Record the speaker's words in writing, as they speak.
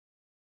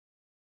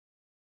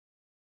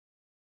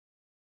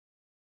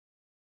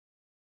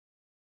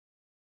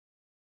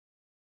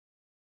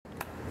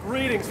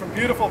Greetings from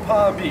beautiful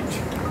Palm Beach.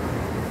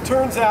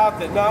 Turns out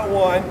that not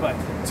one, but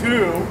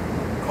two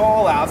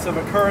call-outs have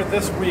occurred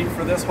this week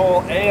for this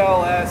whole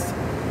ALS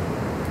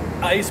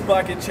Ice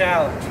Bucket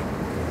Challenge.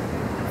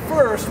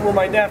 First were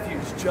my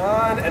nephews,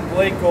 John and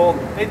Blake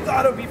Golden. They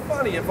thought it would be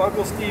funny if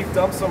Uncle Steve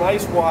dumped some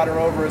ice water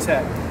over his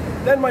head.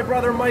 Then my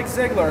brother Mike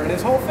Ziegler and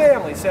his whole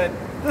family said,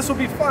 this will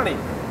be funny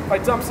if I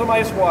dump some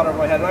ice water over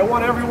my head. And I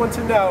want everyone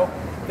to know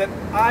that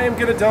I am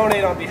going to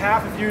donate on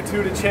behalf of you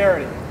two to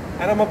charity.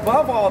 And I'm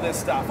above all this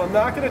stuff. I'm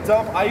not going to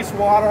dump ice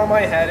water on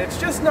my head. It's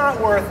just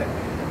not worth it.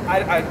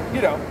 I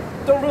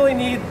don't really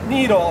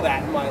need all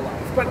that in my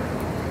life. But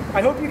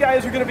I hope you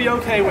guys are going to be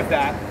okay with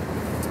that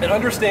and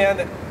understand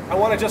that I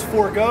want to just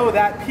forego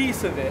that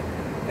piece of it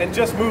and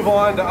just move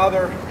on to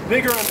other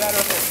bigger and better